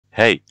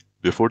Hey,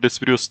 before this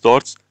video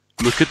starts,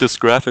 look at this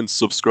graph and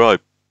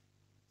subscribe.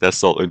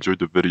 That's all, enjoy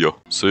the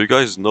video. So you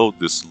guys know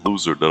this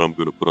loser that I'm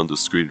gonna put on the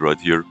screen right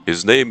here.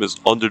 His name is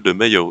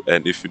TondarYZD,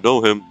 and if you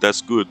know him,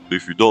 that's good.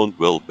 If you don't,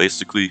 well,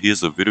 basically he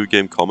is a video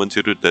game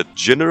commentator that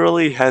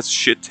generally has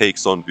shit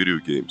takes on video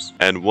games.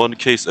 And one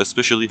case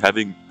especially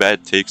having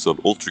bad takes on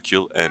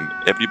ULTRAKILL, and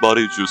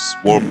everybody just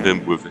swarmed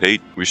him with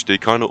hate, which they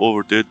kinda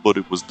overdid, but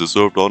it was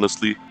deserved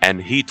honestly.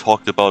 And he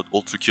talked about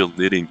ULTRAKILL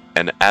needing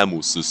an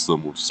ammo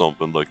system or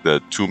something like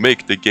that to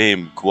make the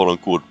game quote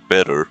unquote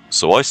better.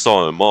 So I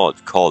saw a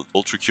mod called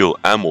ULTRAKILL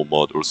ammo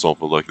mod or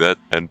something like that,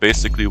 and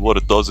basically what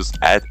it does is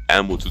add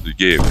ammo to the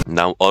game.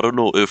 Now I don't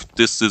know if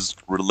this is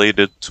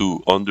related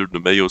to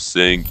TondarYZD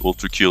saying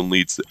ULTRAKILL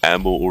needs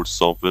ammo or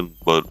something,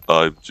 but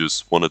I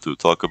just wanted to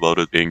talk about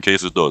it in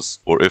case it does,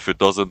 or if it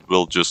doesn't,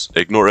 we'll just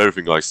ignore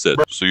everything I said.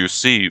 So you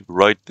see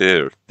right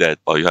there that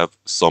I have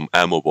some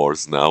ammo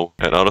bars now,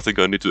 and I don't think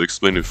I need to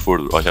explain it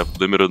further. I have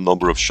limited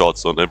number of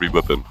shots on every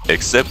weapon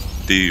except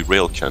the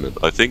rail cannon.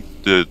 I think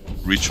the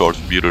recharge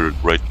meter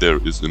right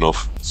there is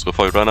enough. So if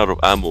I run out of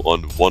ammo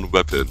on one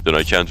weapon, then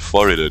I can't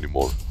fire it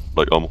anymore.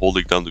 Like, I'm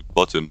holding down the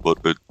button, but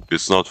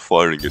it's not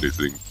firing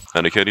anything.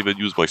 And I can't even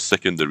use my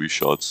secondary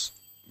shots,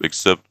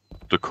 except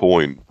the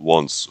coin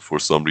once for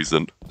some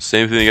reason.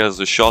 Same thing as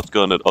the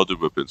shotgun and other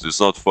weapons.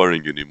 It's not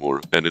firing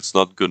anymore, and it's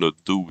not gonna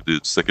do the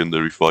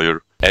secondary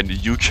fire. And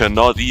you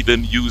cannot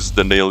even use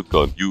the nail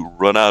gun. You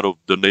run out of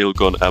the nail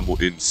gun ammo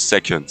in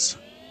seconds.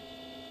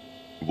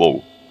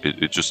 Whoa.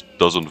 It just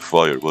doesn't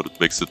fire, but it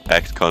makes it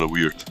act kind of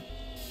weird.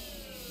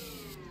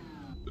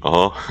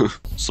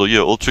 So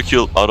yeah,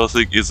 ULTRAKILL I don't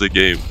think is a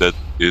game that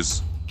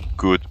is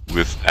good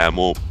with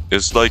ammo.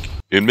 It's like,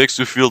 it makes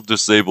you feel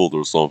disabled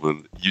or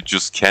something. You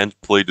just can't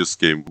play this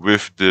game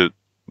with the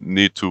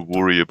need to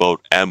worry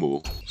about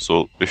ammo.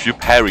 So if you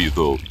parry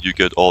though, you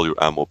get all your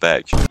ammo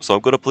back. So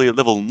I'm gonna play a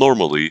level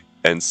normally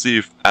and see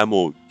if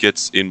ammo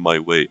gets in my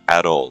way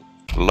at all.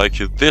 Like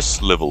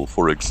this level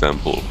for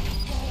example.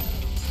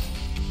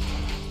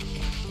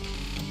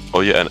 Oh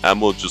yeah, and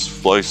ammo just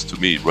flies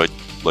to me right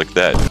like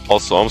that.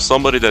 Also, I'm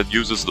somebody that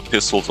uses the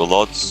pistols a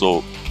lot,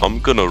 so I'm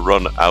gonna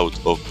run out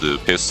of the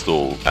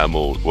pistol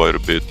ammo quite a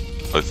bit,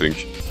 I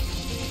think.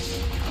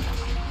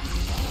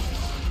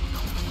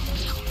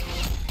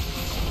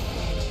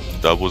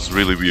 That was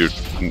really weird,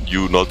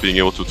 you not being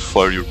able to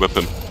fire your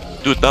weapon.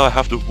 Dude, now I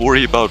have to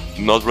worry about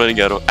not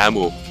running out of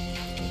ammo.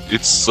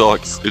 It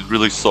sucks, it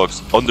really sucks.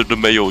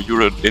 TondarYZD,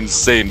 you're an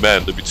insane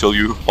man, let me tell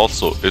you.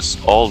 Also, it's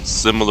all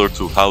similar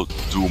to how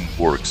Doom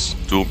works.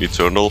 Doom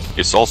Eternal.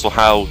 It's also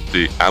how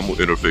the ammo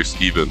interface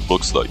even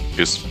looks like.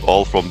 It's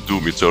all from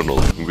Doom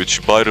Eternal.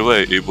 Which, by the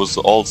way, it was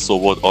also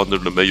what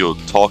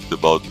TondarYZD talked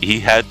about.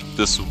 He had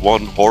this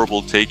one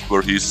horrible take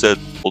where he said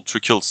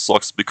ULTRAKILL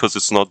sucks because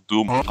it's not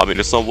Doom. I mean,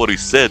 it's not what he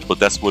said, but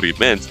that's what he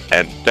meant.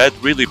 And that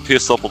really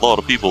pissed off a lot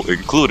of people,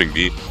 including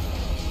me.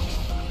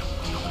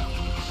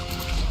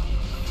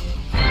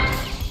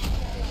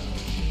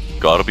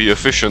 Gotta be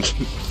efficient.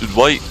 Dude,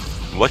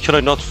 why can I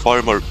not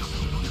fire my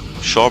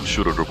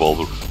sharpshooter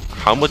revolver?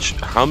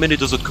 How many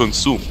does it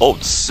consume? Oh,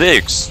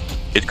 6!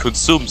 It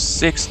consumes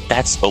 6,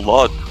 that's a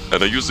lot.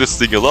 And I use this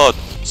thing a lot.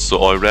 So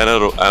I ran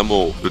out of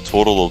ammo a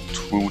total of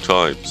 2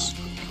 times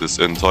this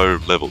entire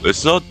level.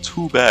 It's not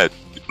too bad.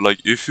 Like,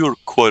 if you're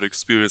quite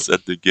experienced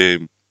at the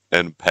game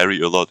and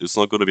parry a lot, it's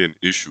not gonna be an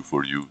issue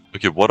for you.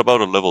 Okay, what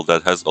about a level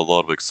that has a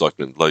lot of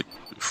excitement, like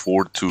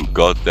 4-2,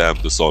 goddamn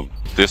the sun.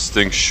 This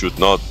thing should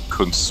not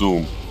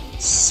consume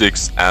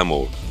 6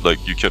 ammo.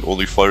 Like, you can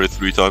only fire it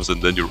 3 times and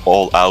then you're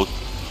all out.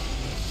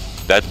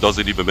 That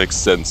doesn't even make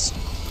sense.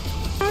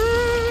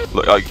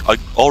 Like, I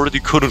already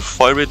couldn't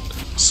fire it,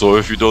 so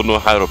if you don't know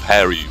how to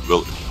parry,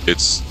 well,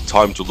 it's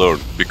time to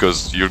learn,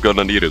 because you're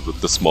gonna need it with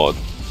this mod.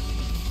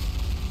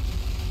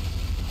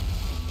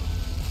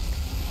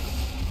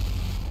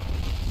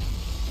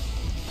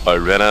 I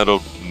ran out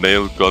of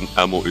nail gun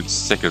ammo in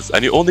seconds,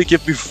 and you only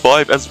give me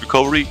 5 as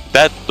recovery?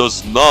 That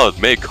does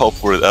not make up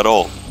for it at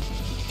all.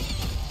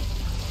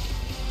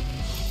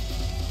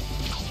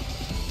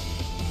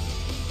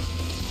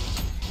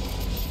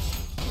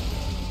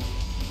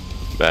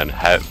 Man,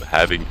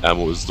 having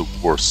ammo is the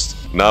worst.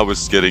 Now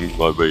it's getting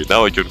my way.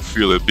 Now I can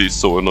feel it be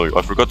so annoying.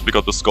 I forgot to pick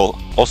up the skull.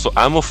 Also,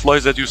 ammo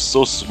flies at you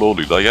so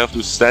slowly. Like, I have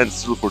to stand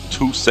still for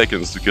 2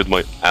 seconds to get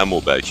my ammo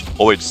back.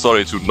 Oh wait,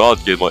 sorry, to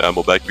not get my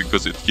ammo back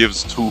because it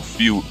gives too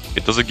few.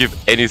 It doesn't give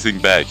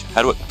anything back.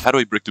 How do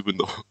I break the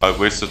window? I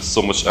wasted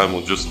so much ammo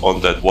just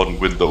on that one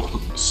window.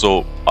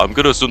 So, I'm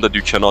gonna assume that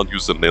you cannot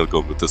use a nail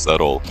gun with this at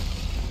all.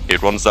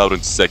 It runs out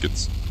in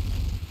seconds.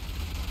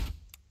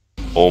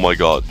 Oh my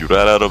god, you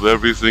ran out of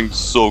everything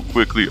so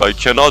quickly. I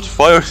cannot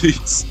fire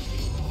these.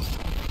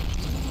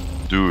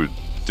 Dude,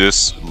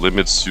 this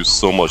limits you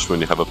so much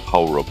when you have a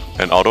power-up.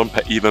 And I don't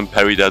even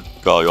parry that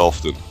guy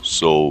often.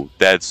 So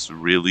that's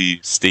really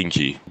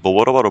stinky. But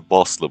what about a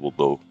boss level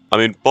though? I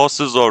mean,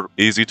 bosses are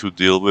easy to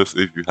deal with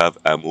if you have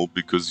ammo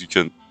because you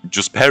can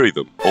just parry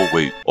them. Oh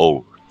wait,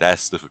 oh,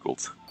 that's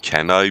difficult.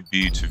 Can I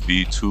beat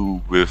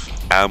V2 with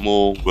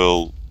ammo?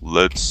 Well,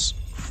 let's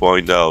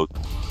find out.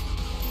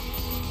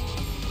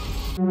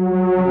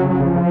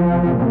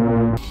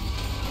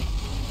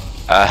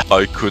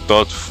 I could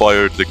not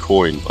fire the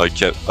coin. I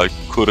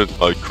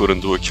couldn't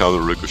do a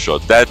counter ricochet.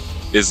 That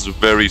is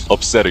very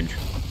upsetting.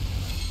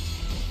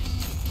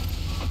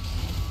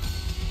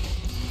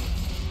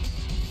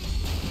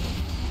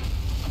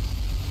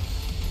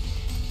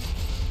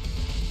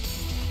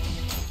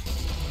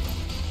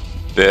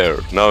 There,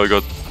 now I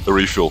got a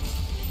refill.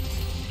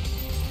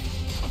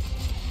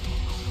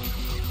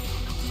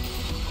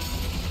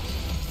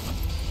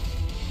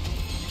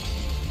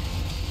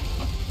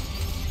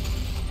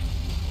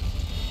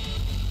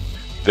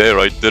 There,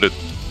 I did it.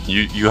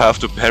 You have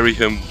to parry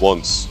him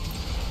once.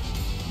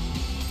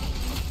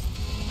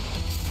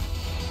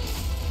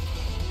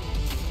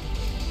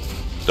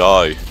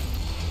 Die.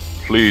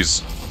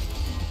 Please.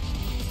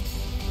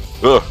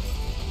 Ugh.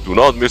 Do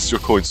not miss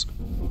your coins.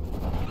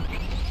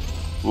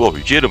 Whoa,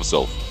 he hit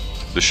himself.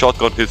 The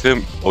shotgun hit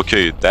him.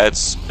 Okay,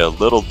 that's a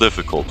little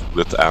difficult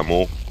with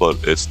ammo, but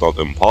it's not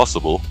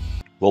impossible.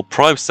 Well,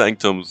 Prime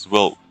Sanctums,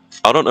 well,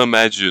 I don't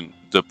imagine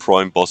the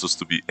Prime bosses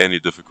to be any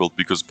difficult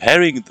because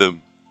parrying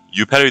them,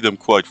 you parry them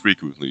quite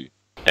frequently.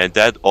 And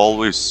that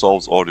always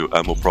solves all your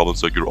ammo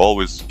problems, like you're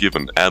always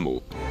given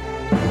ammo.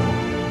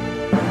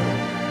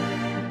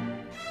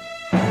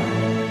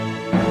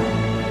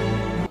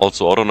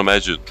 Also, I don't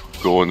imagine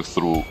going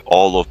through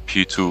all of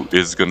P2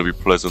 is gonna be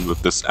pleasant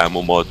with this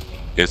ammo mod.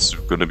 It's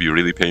gonna be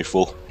really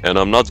painful. And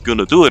I'm not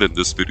gonna do it in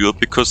this video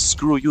because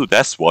screw you,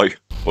 that's why.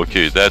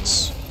 Okay,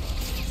 that's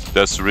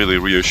really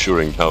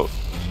reassuring how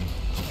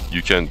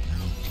you can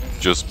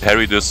just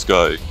parry this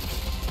guy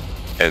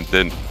and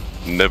then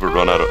never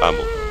run out of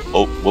ammo.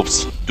 Oh,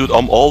 whoops. Dude,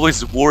 I'm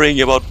always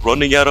worrying about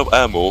running out of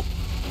ammo.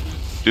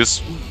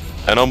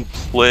 And I'm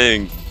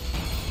playing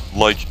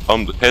like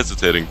I'm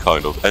hesitating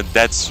kind of, and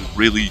that's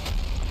really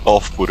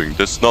off-putting.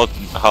 That's not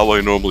how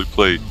I normally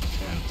play.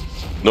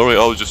 Normally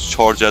I would just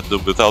charge at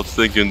them without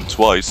thinking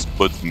twice,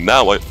 but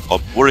now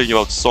I'm worrying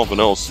about something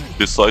else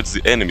besides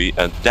the enemy,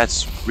 and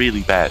that's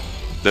really bad.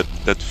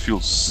 That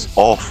feels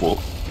awful.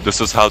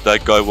 This is how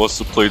that guy wants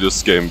to play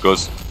this game,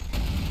 because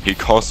he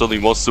constantly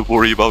wants to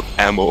worry about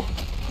ammo.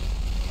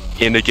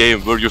 In a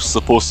game where you're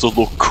supposed to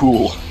look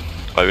cool.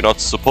 I mean, not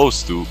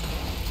supposed to,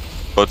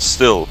 but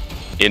still.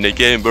 In a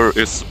game where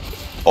it's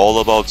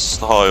all about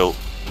style,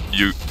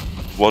 you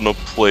wanna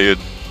play it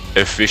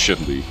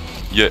efficiently.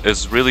 Yeah,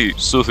 it's really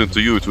soothing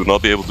to you to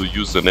not be able to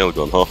use the nail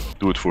gun, huh?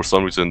 Dude, for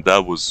some reason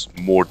that was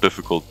more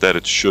difficult than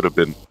it should have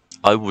been.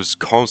 I was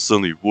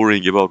constantly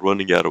worrying about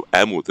running out of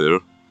ammo there,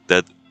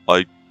 that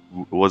I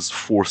was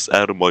forced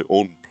out of my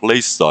own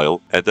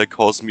playstyle, and that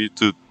caused me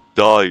to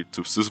die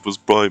to Sisyphus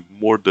Prime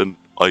more than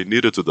I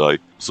needed to die.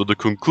 So the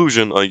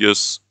conclusion, I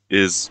guess,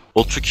 is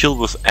Ultra Kill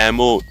with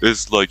ammo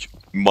is like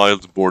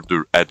mild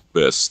murder at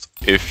best.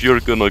 If you're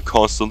gonna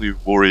constantly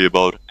worry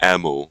about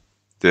ammo,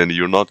 then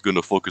you're not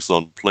gonna focus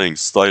on playing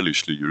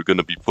stylishly, you're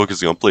gonna be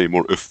focusing on playing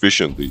more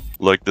efficiently.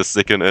 Like the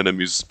second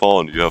enemy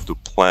spawn, you have to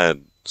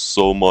plan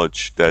so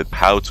much that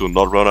how to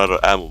not run out of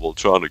ammo while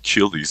trying to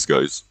kill these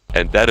guys.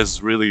 And that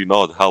is really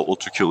not how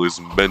Ultra Kill is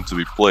meant to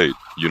be played,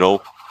 you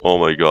know? Oh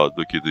my god,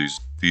 look at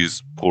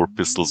these poor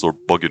pistols are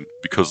bugging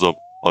because I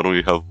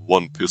only have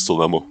one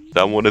pistol ammo.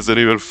 That one isn't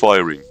even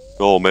firing.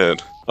 Oh man.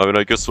 I mean,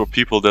 I guess for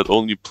people that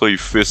only play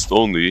fist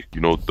only,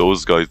 you know,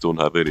 those guys don't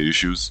have any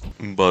issues.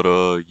 But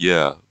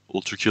yeah,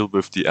 Ultra Kill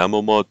with the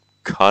ammo mod,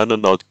 kinda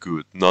not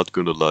good, not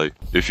gonna lie.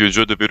 If you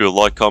enjoyed the video,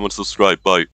 like, comment, subscribe, bye.